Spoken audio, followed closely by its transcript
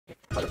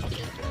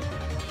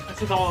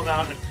This is all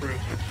about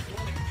improvement.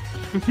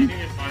 Cheating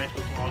advice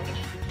is logic.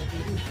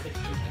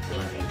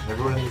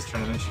 Everyone in this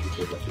tournament should be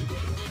good at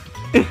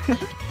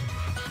it.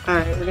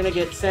 Alright, we're gonna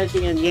get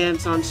Seji and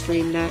Yams on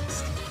stream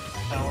next.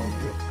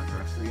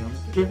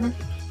 Mm-hmm.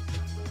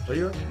 Are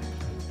you?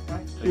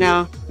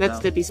 No, that's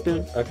Dippy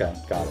Spoon. Okay,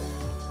 got it.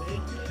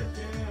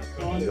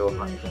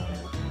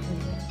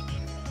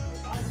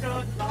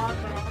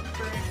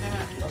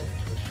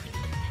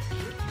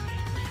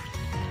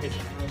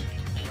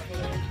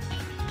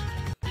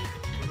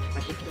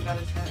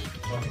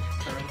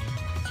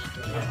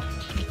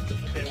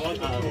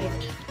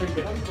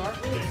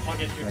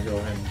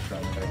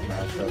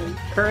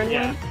 Current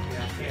Yeah.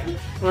 one?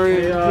 Or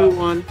who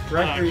won?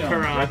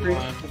 Current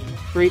one.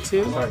 3-2?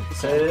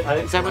 Sorry,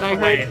 Is that what I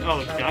Wait, heard?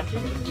 oh, gotcha.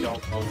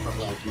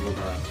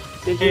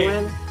 Did you Hey.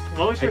 win?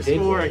 What was your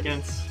score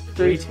against?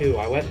 3-2.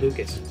 I went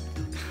Lucas.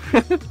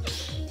 Nice.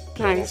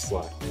 That's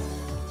why.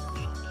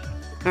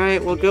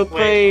 Alright, well go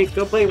play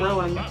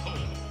Rowan.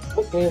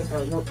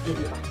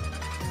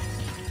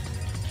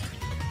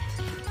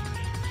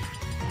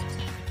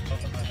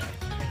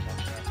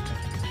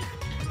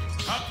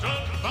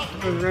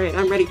 Alright,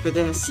 I'm ready for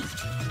this.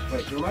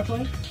 Wait, who am I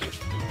playing?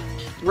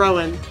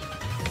 Rowan.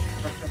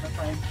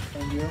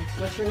 And you?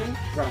 What's your name?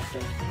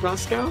 Roscoe.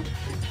 Roscoe?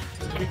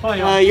 You're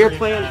playing You're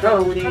playing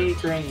Oh, with the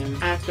Ukrainian.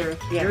 after.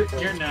 Yeah.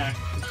 You're next.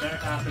 They're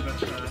after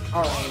this.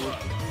 Oh,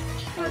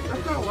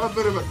 I've got a lot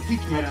better about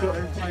teaching Yeah, myself.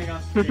 they're playing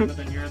on stream, but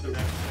then you're the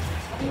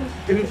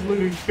next. It is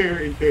literally fair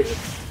and fair.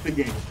 The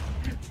game.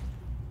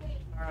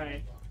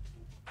 Alright.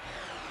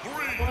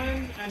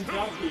 One and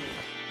Yoshi.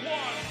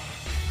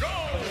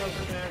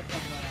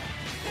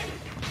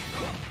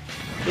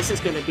 This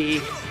is gonna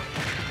be...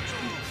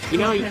 You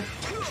know,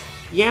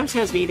 Yams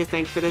has me to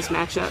thank for this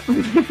matchup.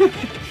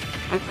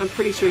 I'm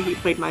pretty sure he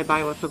played my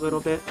Byleth a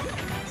little bit.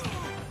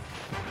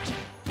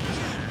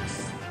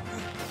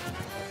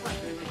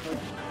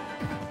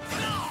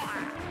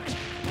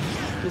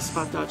 Just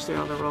spot dodge there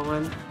on the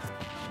roll-in.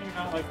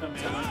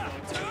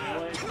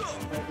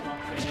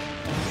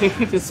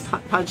 Just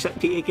spot dodge up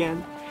B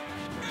again.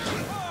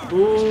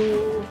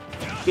 Ooh,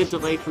 good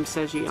delay from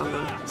Seji on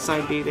the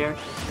side B there.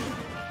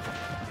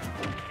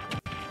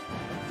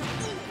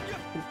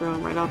 Throw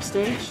him right off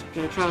stage.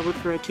 Gonna try to look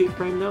for a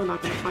 2-frame though,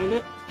 not gonna find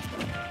it.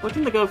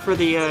 Looking to go for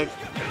the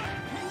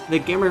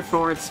Gimmer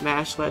forward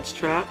smash ledge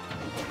trap.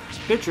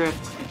 Good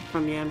drift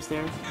from Yams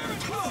there.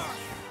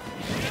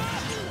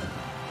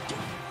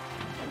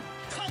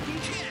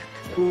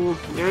 Ooh,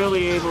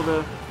 barely able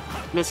to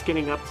miss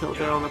getting up tilt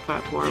there on the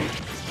platform.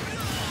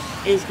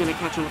 Is gonna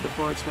catch him with the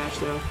forward smash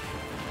though.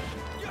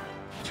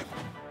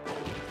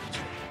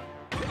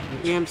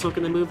 Yams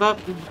looking to move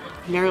up,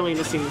 narrowly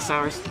missing the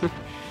sours.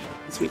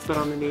 Sweet spot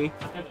on the knee.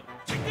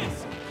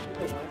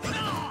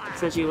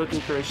 Seji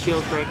looking for a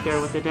shield break there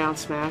with the down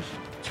smash.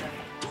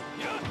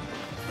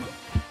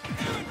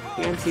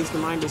 Yams seems to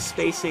mind his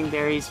spacing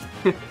there. He's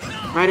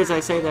right as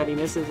I say that, he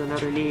misses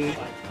another knee.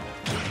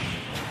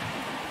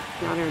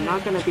 Down there,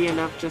 not going to be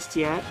enough just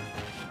yet.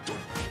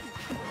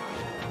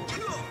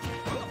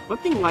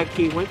 Looking like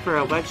he went for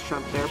a wedge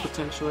trump there,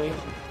 potentially.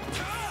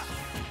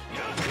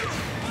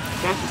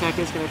 Dash attack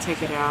is going to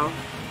take it out.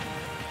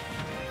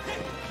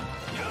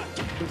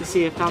 To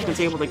see if Falcon's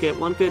able to get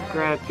one good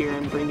grab here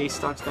and bring these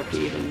stocks back to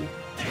even.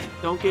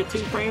 Don't get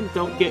 2-frame,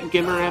 don't get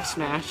Gimmer F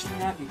smashed.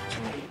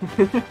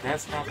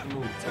 That's not the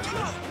move.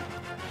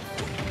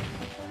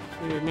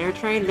 An air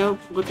train, nope,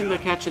 looking to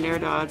catch an air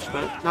dodge,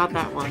 but not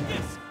that one.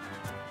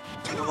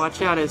 So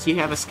watch out as you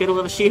have a skittle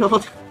of a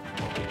shield.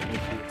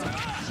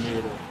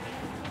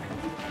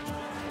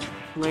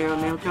 Layer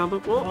of nail combo.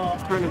 Whoa,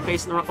 turn and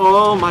face in the wrong.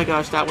 Oh my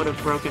gosh, that would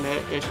have broken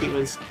it if he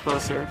was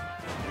closer.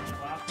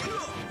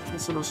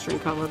 This little string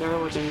combo there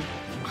looking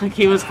like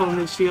he was holding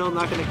his shield,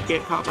 not going to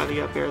get caught by the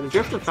up air. The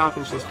drift of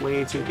Falcon's just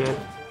way too good.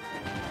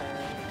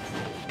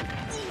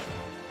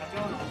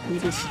 You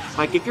just,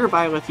 like, if you're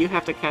Byleth, you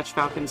have to catch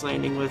Falcon's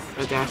landing with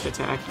a dash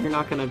attack. You're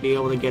not going to be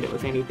able to get it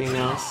with anything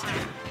else.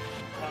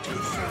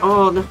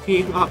 Oh, no,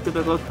 he opted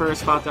to look for a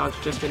spot dodge,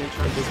 just didn't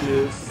charge his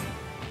move.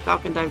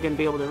 Falcon dive going to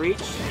be able to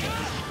reach.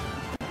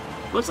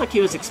 Looks like he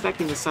was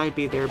expecting the side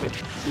B there, but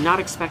not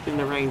expecting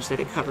the range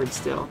that it covered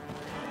still.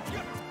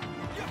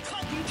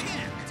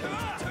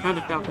 Kind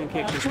of Falcon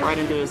kick just right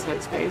into his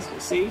headspace, we'll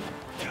see.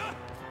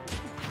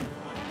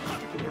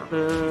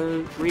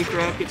 The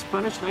re-grab gets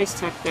punished, nice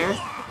tech there.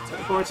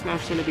 Forward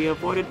smash going to be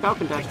avoided,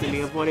 Falcon dash going to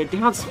be avoided.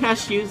 Down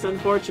smash used,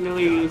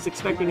 unfortunately, he was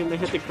expecting him to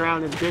hit the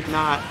ground and did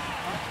not.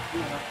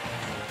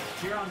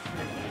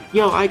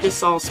 Yo, I just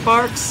saw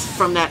sparks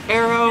from that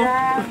arrow.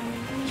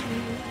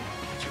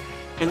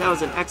 And that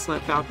was an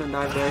excellent Falcon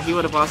dive there. He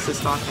would have lost his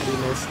stock had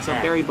he missed, so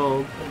very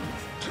bold.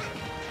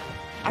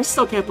 I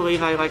still can't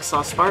believe I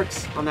saw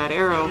sparks on that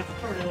arrow.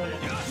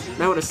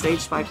 That would have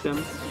stage spiked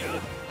him.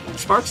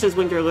 Sparks is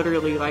when you're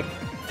literally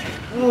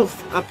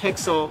oof, a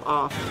pixel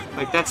off.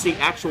 That's the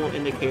actual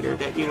indicator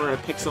that you were a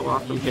pixel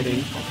off from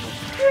hitting.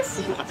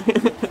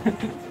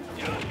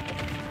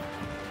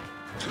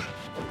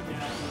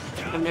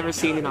 I've never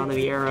seen it on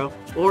the arrow.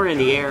 Or in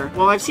the air.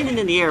 Well, I've seen it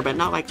in the air, but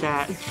not like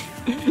that.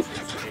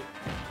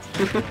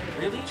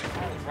 Really?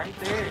 Right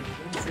there.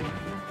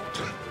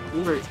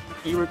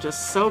 You were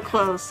just so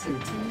close. So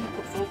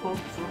close.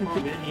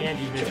 In the end,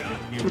 you missed it.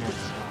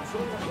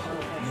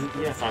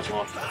 Yes, I've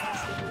lost it.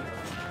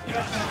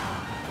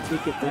 We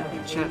get the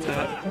chat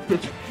that.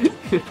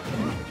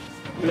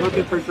 You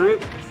looking for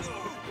group?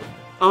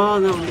 Oh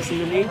no, I'm missing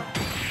the knee.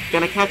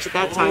 Gonna catch it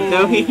that time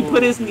though. He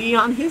put his knee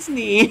on his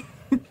knee.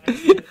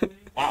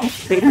 Wow.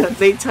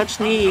 They touch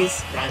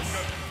knees.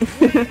 Nice.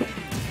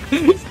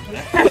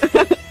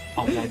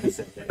 I'm glad you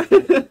said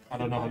that. I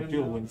don't know how to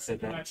feel when you said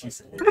that, but you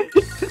said it.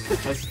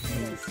 Touch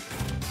knees.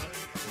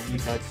 You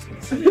touch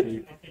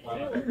knees.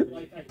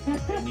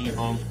 Knee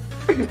home.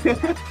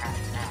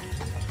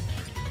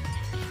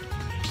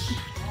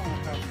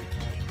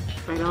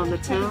 Right on the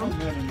town.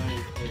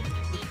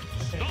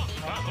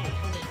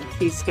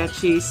 He's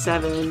sketchy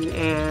 7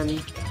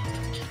 and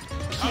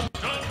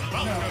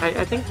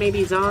I think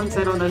maybe Zons.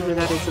 I don't know who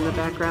that is in the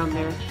background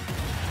there.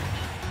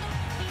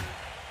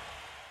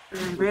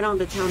 Right on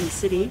the town and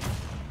city.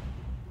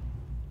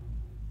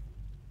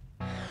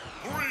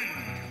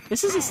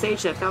 This is a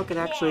stage that Falcon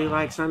actually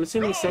likes, so I'm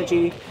assuming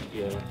Seji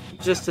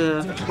just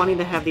wanting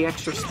to have the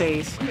extra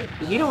space.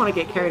 You don't want to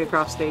get carried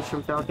across stage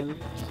from Falcon.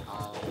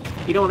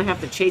 You don't want to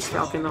have to chase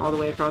Falcon all the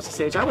way across the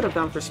stage. I would have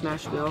gone for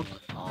Smashville.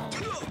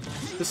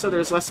 Just so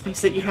there's less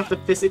space that you have to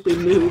physically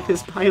move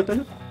his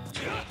Byleth.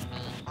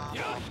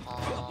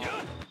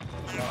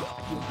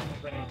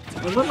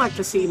 I would like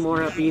to see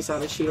more B's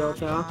out of shield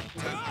though.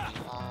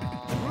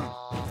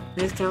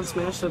 Nice down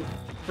smash to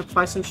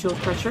apply some shield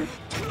pressure.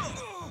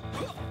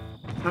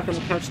 Not gonna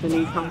catch the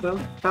knee combo.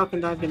 Falcon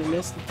dive gonna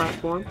miss the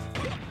platform.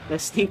 Gonna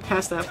sneak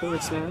past that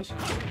forward smash.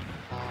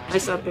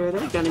 Nice up there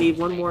though. Gonna need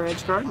one more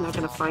edge guard. Not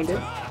gonna find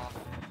it.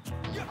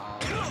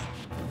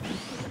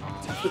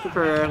 Looking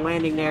for a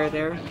landing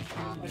there.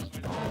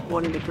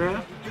 Wanting to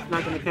grab.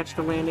 Not gonna catch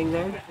the landing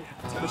there.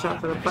 Watch out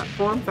for the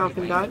platform.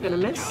 Falcon dive. Gonna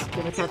miss.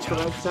 Gonna catch the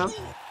legs out.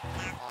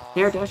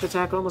 Air dash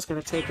attack. Almost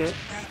gonna take it.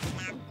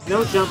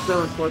 No jump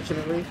though,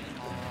 unfortunately.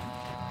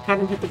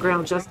 Hadn't hit the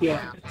ground just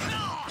yet.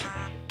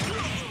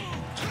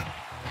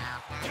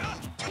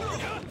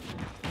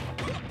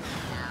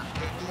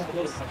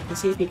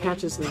 Let's see if he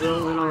catches the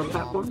roll in on the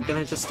platform.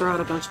 Gonna just throw out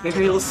a bunch of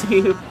aerials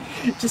to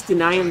just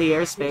deny him the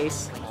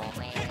airspace.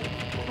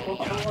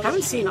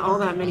 Haven't seen all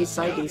that many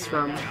side Bs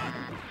from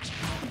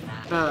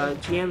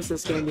Yams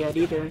this game yet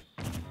either.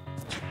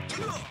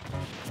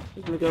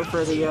 I'm gonna go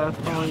for the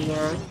falling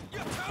there.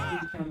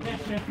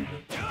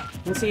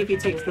 Let's see if he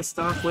takes the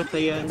stock with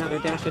another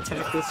dash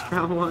attack this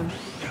round 1.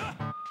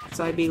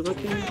 Side B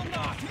looking.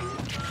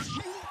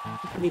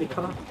 I need a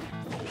call.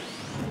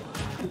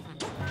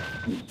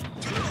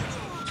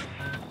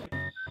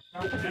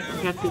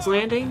 Catch his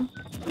landing.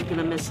 He's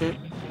gonna miss it.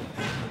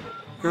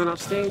 Thrown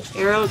off stage.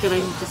 Arrow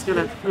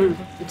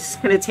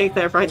just gonna take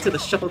that right to the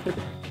shoulder.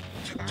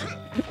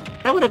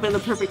 That would have been the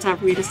perfect time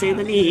for me to stay in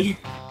the knee.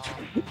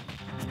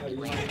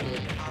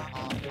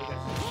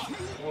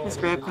 Nice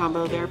grab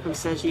combo there from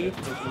Seji.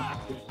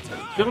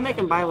 Gonna make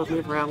him Byleth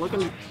move around.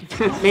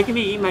 Making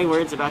me eat my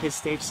words about his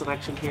stage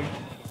selection here.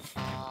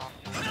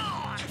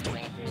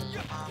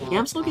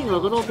 Yams looking a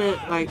little bit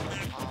like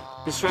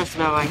distressed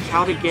about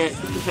how to get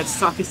that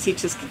stock as he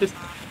just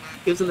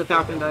gives him the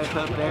Falcon dive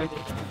up there.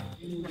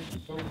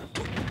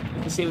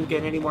 Let's see if we can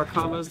get any more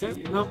combos there.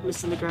 Nope,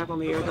 missing the grab on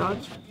the air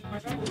dodge.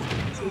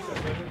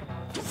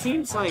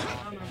 Seems like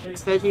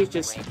Seji's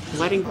just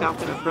letting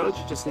Falcon approach,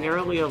 just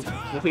narrowly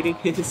avoiding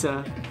his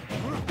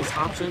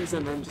options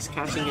and then just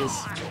catching his...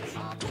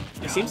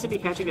 He seems to be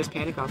catching his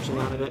panic option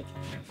out of it.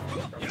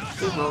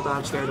 Good roll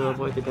dodge there to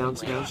avoid the down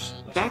smash.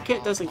 Back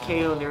hit doesn't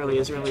KO nearly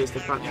as early as the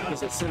front hit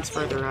because it sends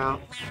further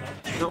out.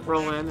 Don't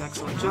roll in,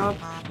 excellent job.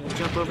 And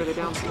jump over the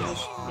down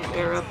smash.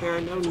 Air up there,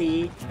 no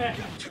knee.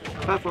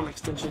 Platform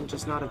extension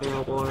just not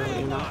available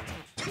early enough.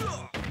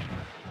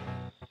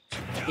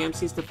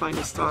 Yams needs to find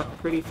his stock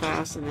pretty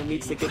fast and then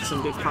needs to get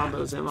some good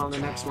combos in on the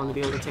next one to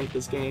be able to take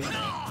this game.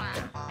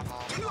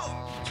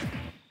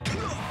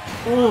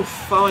 Oof,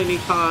 following me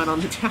caught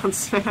on the down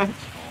smash.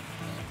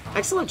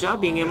 Excellent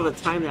job being able to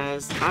time that,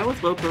 as I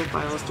with low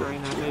profiles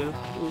during that move.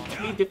 It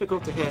can be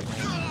difficult to hit.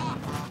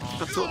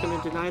 Up tilt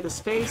gonna deny the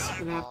space.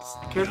 Gonna have to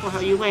be careful how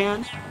you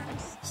land.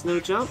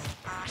 Snow jump.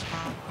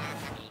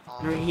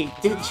 Or he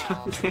did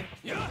jump there.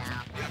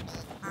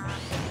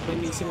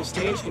 Landing center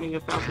stage, getting a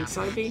Falcon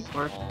side B,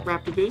 or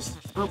Raptor boost.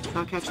 Oh,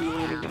 not catching the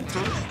landing that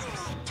time.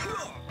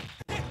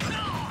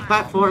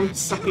 Platform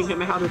sucking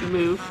him out of the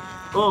move.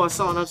 Oh, I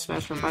saw an up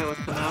smash from Byleth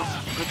come out.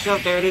 Watch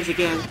out, there it is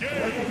again.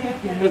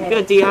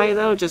 Good DI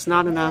though, just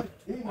not enough.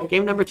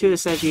 Game number 2 to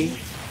Seji.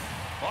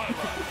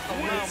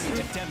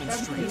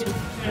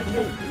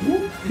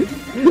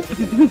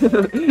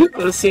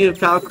 Let's see a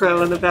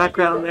Falcro in the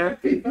background there.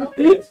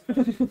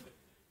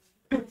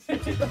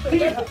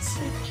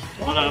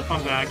 Hold up,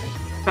 I'm back.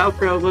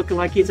 Falcro looking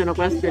like he's in a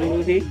Western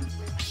movie.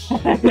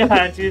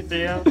 Yeah, did you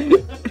see him?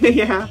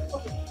 Yeah.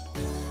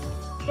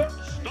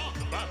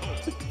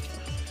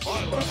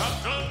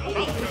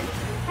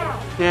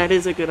 That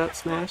is a good up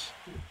smash.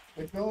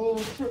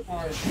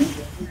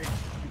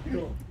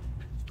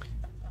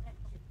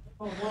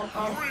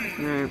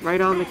 Alright,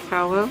 right on the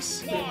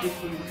Kalos.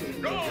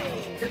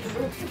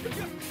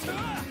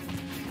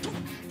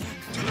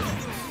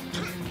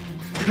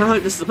 Oh,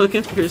 just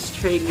looking for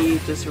straight knee,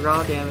 just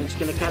raw damage.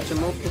 Gonna catch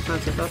him multiple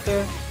times with up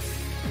there.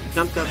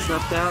 Jump got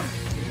snuffed out.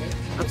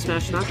 Up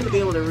smash not gonna be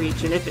able to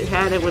reach, and if it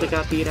had, it would have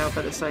got beat out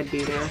by the side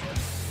B there.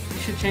 You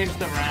should change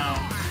the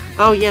round.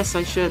 Oh yes,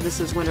 I should.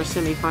 This is winter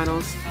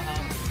semifinals.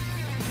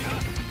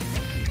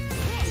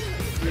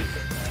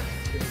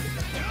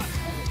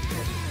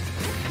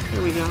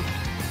 Here we go.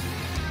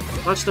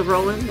 Watch the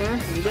roll in there.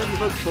 He didn't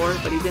look for it,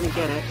 but he didn't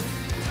get it.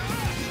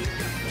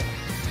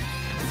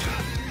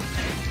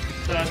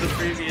 So as the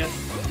previous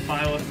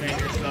Byleth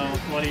maker, so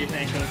what do you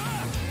think of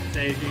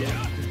Seji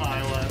and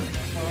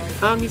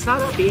Byleth? He's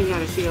not being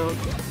out of shield.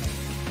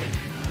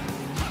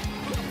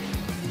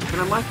 But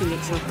I'm liking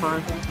it so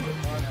far.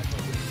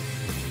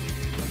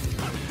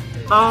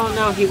 Oh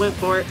no, he went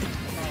for it.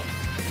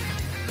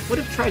 Would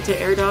have tried to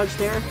air dodge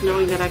there,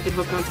 knowing that I could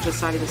hook onto the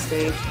side of the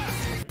stage.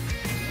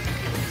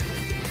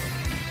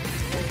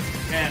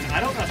 Man,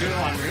 I don't know who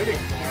I'm rooting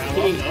for. I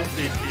love those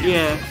two teams.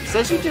 Yeah,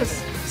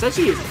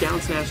 Seji is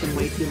down smashing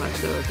way too much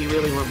though, if you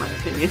really want my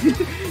opinion.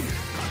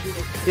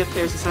 Yep,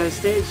 there's the side of the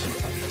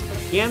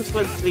stage. Yams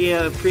with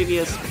the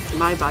previous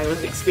my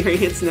Byleth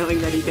experience, knowing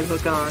that he can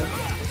hook on.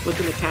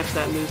 Looking to catch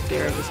that move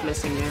there, just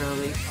missing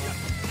narrowly.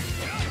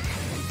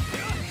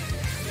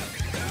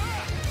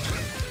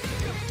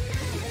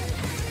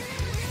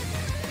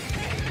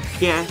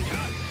 Yeah,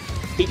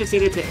 he just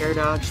needed to air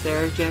dodge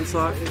there,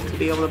 Janslot, to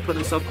be able to put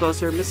himself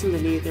closer. Missing the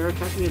knee there,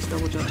 catching his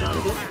double jump out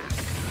of it.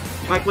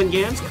 Like when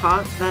Yams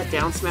caught that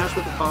down smash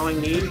with the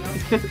falling knee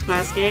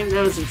last game,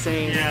 that was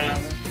insane. Yeah.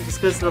 Just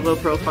because of the low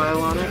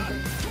profile on it.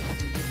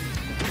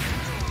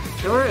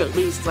 There were at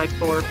least like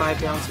 4 or 5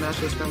 down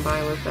smashes from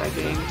Byleth that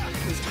game.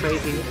 It was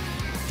crazy.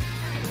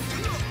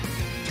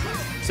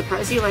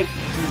 Surprised he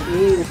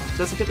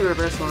doesn't get the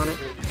reversal on it.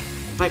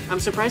 Like, I'm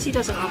surprised he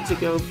doesn't opt to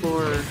go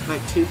for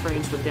like 2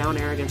 frames with down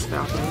air against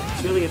Falcon.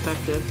 It's really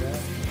effective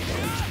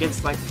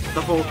against like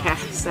the whole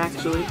cast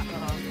actually.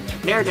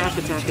 An air dash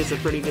attack is a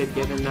pretty good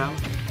given though.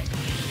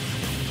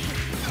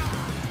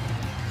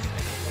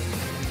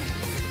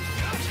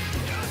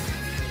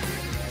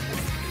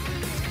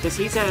 Because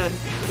he's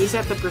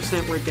at the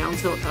percent where down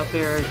tilt up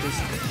air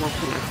just won't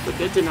connect. But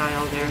good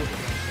denial there.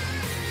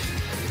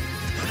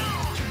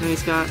 And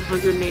he's got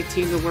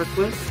 118 to work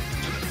with.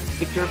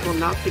 Be careful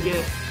not to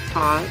get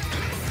caught.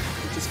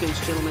 Just gets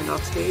gentleman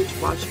off stage.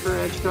 Watch for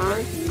edge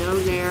guard. No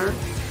nair.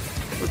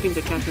 Looking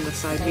to catch him with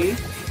side B.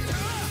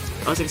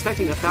 I was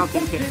expecting a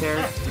Falcon kick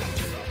there.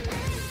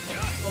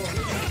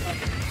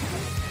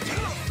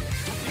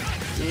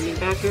 Landing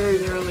back here,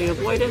 narrowly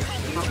avoided.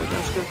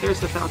 There's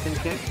the Falcon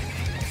kick.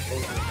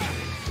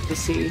 To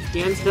see,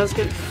 Yams does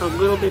get a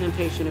little bit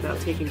impatient about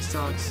taking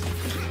stocks.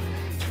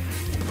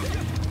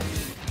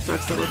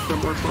 Starts to look for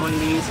more falling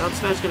knees. Up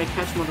smash gonna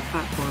catch him on the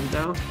platform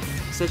though.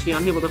 Essentially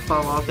unable to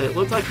fall off it. It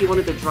looked like he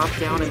wanted to drop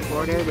down and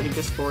forward air, but he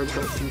just forward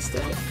tilts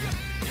instead.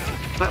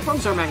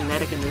 Platforms are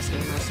magnetic in this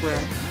game, I swear.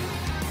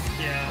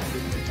 Yeah.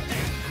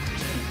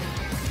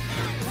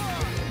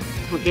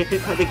 We'll get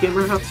hit by the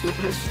Gimmer up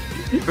smash.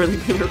 Or the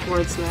Gimmer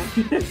forward smash.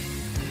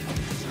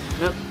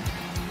 Nope.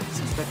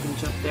 Just expecting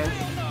jump there.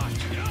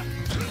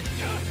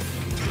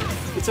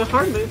 It's a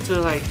hard move to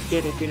like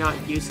get if you're not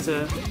used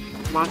to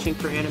watching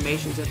for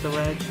animations at the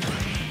ledge.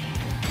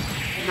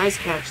 Nice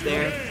catch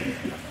there.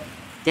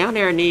 Down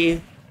air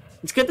knee.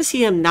 It's good to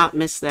see him not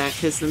miss that,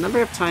 because the number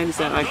of times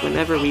that like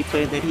whenever we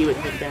played that he would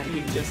hit that,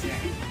 he'd just...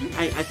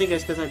 I think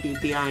it's because I'd be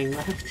behind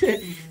left.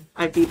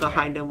 I'd be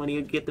behind him when he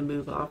would get the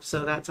move off,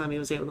 so that time he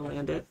was able to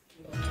land it.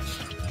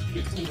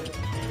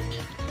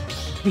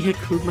 Yeah,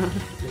 Kuma.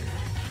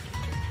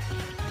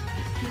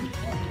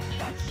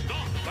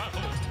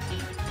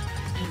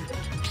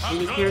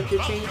 Any character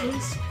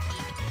changes?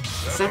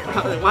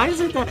 Sephiroth. Why is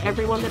it that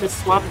everyone that has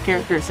swapped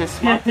characters has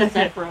swapped to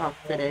Sephiroth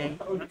today?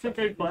 That's a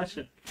good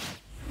question.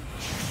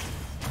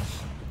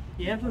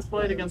 Yams has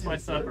played against my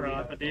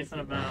Sephiroth a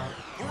decent amount,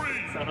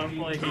 so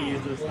hopefully he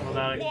uses some of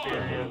that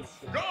experience.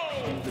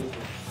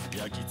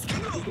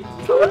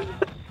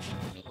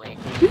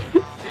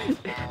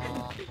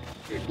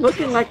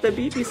 Looking like the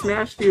BP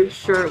Smash Dude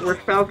shirt where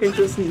Falcon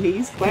just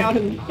knees down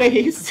in the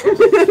face.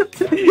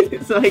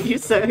 It's like you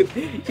said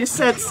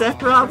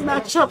Sephiroth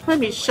matchup, let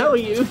me show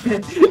you.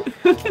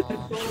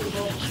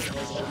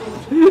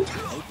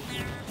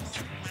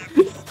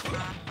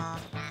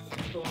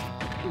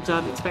 Good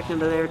job expecting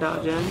the air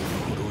dodge in.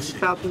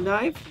 Falcon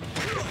dive.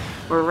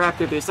 Or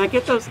Raptor Boost. I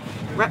get those...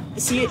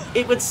 See,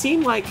 it would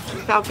seem like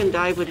Falcon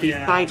Dive would be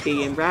side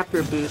B and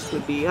Raptor Boost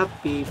would be up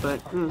B, but...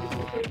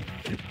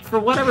 For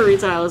whatever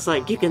reason, I was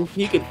like, you can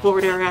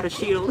forward air out of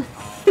shield.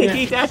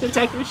 He dash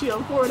attack your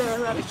shield, forward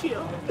air out of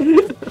shield. He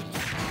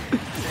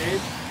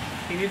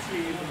needs to be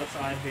using the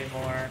side B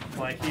more.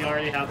 Like, he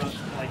already hasn't,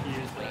 like,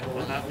 used it,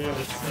 and that move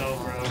is so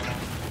broken.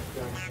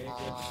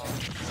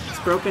 It's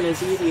broken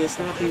as easy as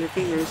snapping your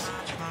fingers.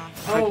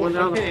 Oh,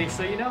 okay,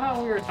 so you know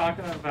how we were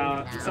talking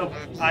about, so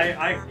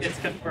it's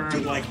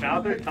confirmed, like,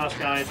 Bowser tough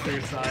guys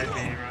through side B,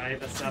 right?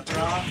 The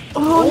Sephiroth?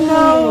 Oh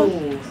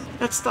no!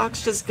 That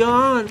stock's just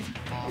gone!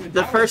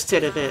 The first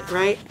hit of it,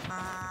 right?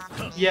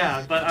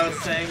 Yeah, but I was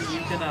saying you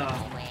can,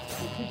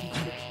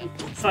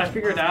 so I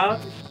figured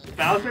out,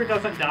 Bowser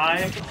doesn't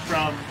die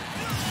from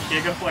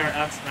Giga Flare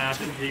F Smash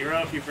to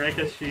 0 if you break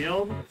his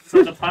shield.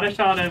 So the punish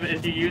on him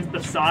is you use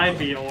the side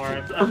B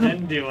orbs and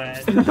then do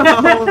it.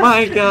 Oh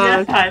my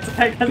god! Yeah, it's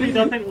because he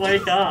doesn't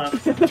wake up.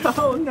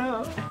 Oh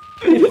no!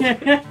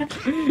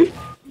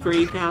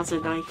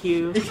 3000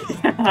 IQ.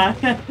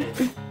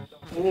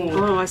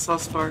 Oh, I saw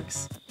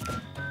sparks.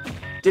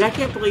 I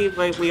can't believe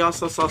like we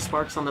also saw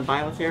sparks on the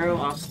Byleth arrow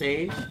off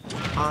stage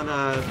on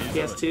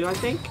PS2, I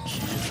think.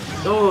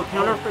 Oh,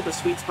 counter for the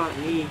sweet spot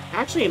knee.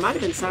 Actually, it might have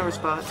been sour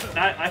spot.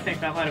 I think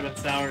that might have been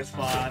sour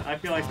spot. I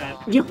feel like that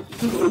Yep.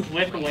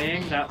 with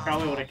wing that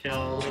probably would have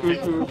killed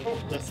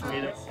the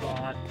sweetest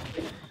spot.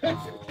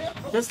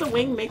 Does the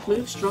wing make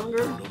moves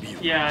stronger?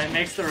 Yeah, it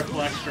makes the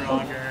reflect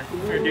stronger.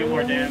 Or do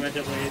more damage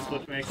at least,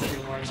 which makes it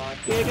do more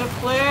knockback. Giga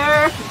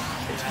flare!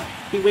 Yeah.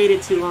 He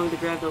waited too long to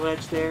grab the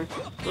ledge there.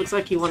 Looks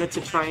like he wanted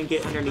to try and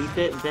get underneath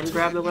it, then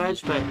grab the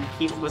ledge, but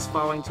he was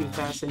falling too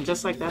fast, and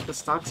just like that, the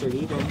stocks are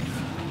even.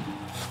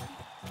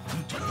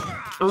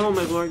 Oh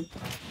my lord.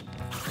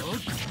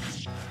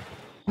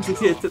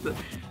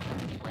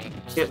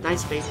 Yep,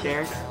 nice bait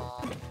there.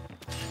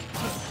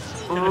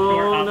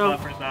 Oh no.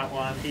 Buffers that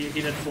one. He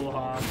did full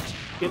hop.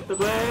 Get the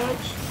ledge.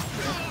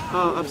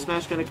 Oh, up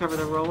smash gonna cover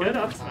the roller. Good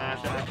up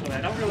smash actually. I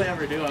don't really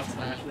ever do up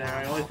smash there.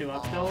 I always do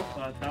up tilt,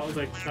 but that one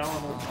was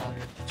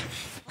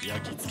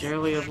better.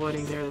 Barely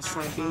avoiding there the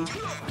side B.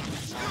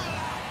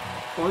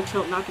 Forward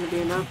tilt not gonna be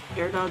enough.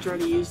 Air dodge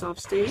already used off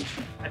stage.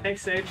 I think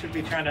Sage should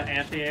be trying to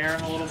anti-air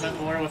him a little bit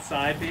more with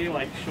side B,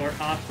 like short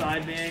hop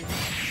side being.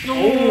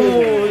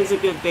 Oh, it's a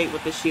good bait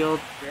with the shield.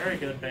 Very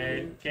good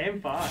bait.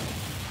 Game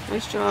 5.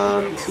 Nice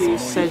job to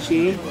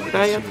Seji.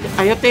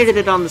 I updated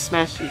it on the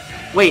Smash.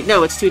 Wait,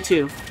 no, it's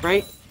 2-2,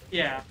 right?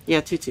 Yeah.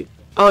 Yeah, 2-2.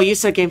 Oh, you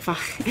said game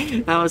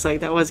 5. I was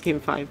like, that was game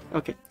 5.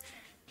 Okay.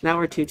 Now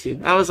we're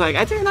 2-2. I was like,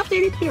 I didn't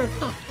update it here.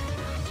 Huh.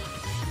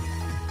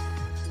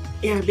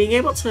 Yeah, being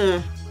able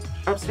to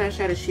up smash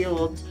out of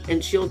shield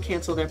and shield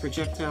cancel that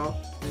projectile.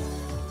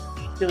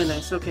 Really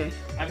nice, okay.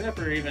 I've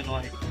never even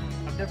done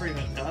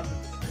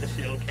the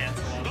shield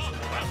cancel on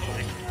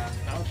Smash.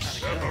 That was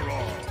kind of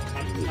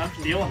good. I'm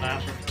feeling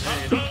that from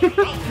today.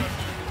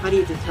 I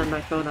need to turn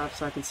my phone off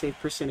so I can save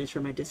percentage for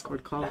my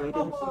Discord call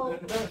later.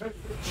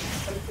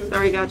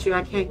 Sorry, got you.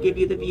 I can't give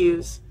you the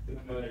views.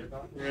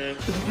 Rip.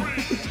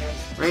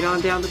 Right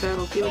on down the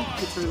battlefield.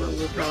 The tournament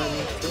will probably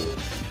make it.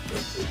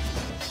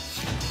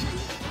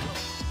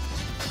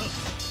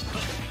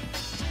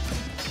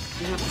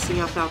 You have to see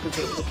how Falcon's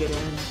able to get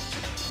in.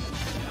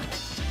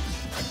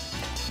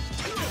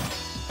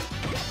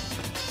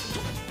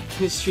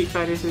 His Street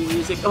Fighter 3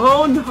 music.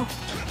 Oh no!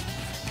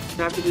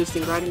 Gravity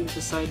boosting right into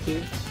the side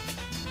here.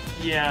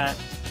 Yeah,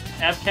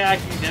 FCAG,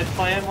 you did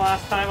play him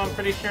last time, I'm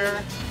pretty sure.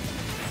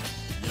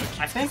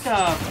 I think,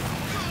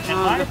 in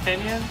my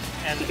opinion,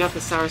 and he got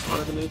the sour spot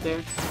of the move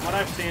there. What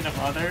I've seen of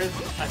others,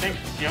 I think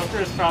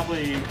Joker is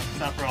probably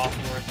Sephiroth's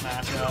worst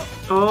matchup.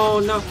 Oh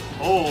no!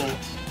 Oh!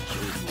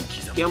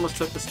 He almost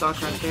took the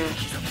stock right there.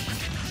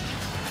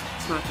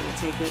 It's not gonna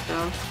take it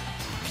though.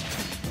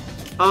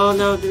 Oh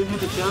no, didn't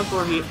have a jump,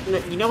 or he...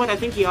 You know what, I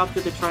think he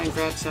opted to try and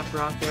grab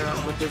Sephiroth there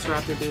with his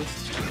Raptor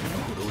boost.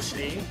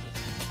 See?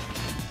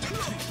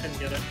 Couldn't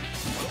get it.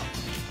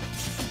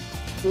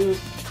 Ooh,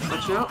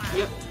 watch out,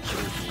 yep.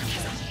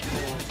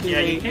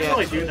 Yeah, you can't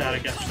really do that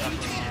against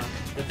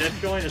Sephiroth. The dip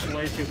joint is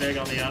way too big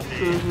on the up B.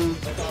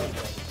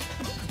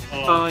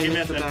 Oh, he missed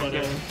missed the back input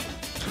air. in.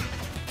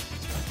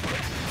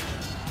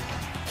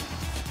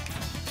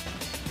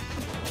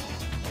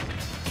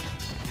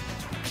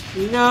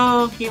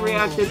 No, he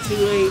reacted too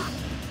late.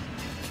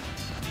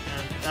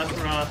 And that's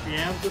rough.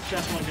 Yams is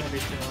definitely going to be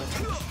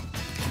chilling.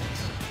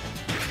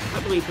 I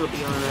believe he'll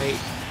be alright.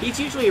 He's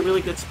usually a really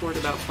good sport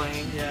about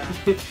playing. Yeah.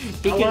 he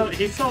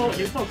he's so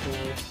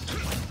cool.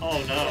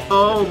 Oh no.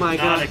 Oh my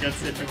Not god. Not a good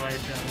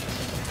situation.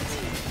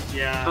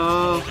 Yeah.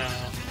 Oh. No.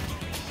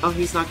 Oh,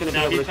 he's not going to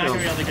No, be able he's to not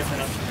kill. going to be able to get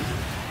that up.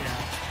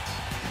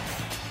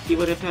 Yeah. He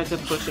would have had to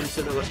push him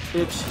to the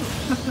pitch.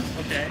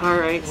 Okay.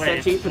 Alright,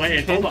 Seji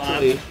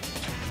potentially.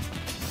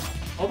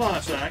 Hold on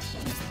a sec.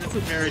 This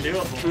is very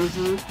doable.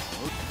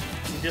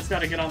 You just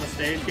gotta get on the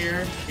stage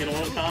here, get a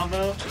little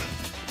combo.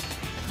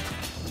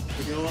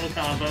 We do a little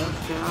combo.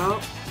 Go.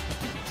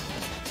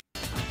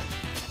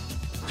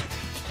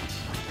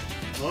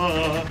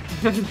 Whoa.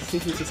 You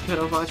just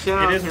gotta watch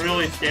out. It is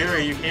really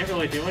scary, you can't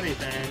really do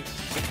anything.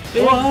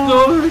 Big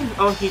sword!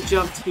 Oh, he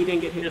jumped. He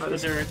didn't get hit Just by the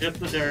dirt, just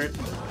the dirt.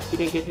 He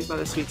didn't get hit by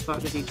the sweet spot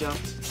because he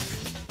jumped.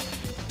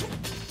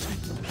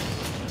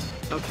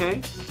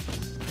 Okay.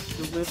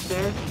 The lift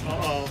there.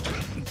 Uh-oh.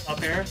 Up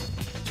here.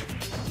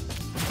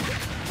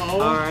 Oh.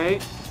 Alright.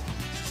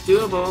 It's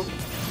doable.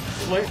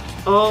 Wait.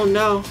 Oh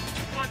no.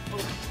 What?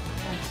 Oh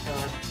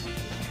god.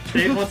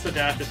 Dave wants the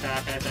dash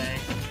attack, I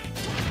think.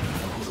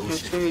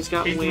 catch there. He's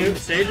got wing.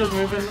 Sage is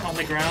moving on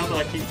the ground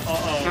like he's.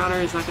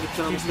 Counter is not going to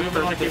kill him. He's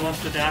moving like he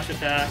wants to dash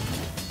attack.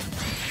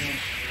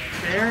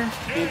 There?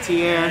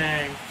 Anti-air.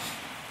 Dang.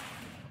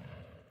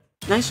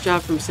 Nice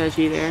job from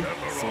Seji there.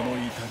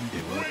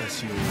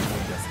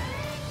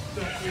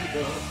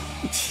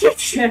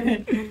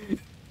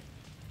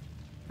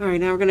 Alright,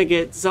 now we're going to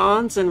get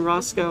Zons and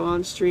Roscoe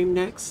on stream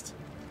next.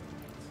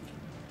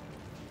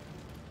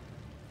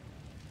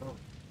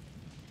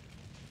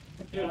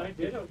 Yeah, I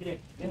did. Okay.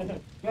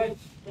 Guys.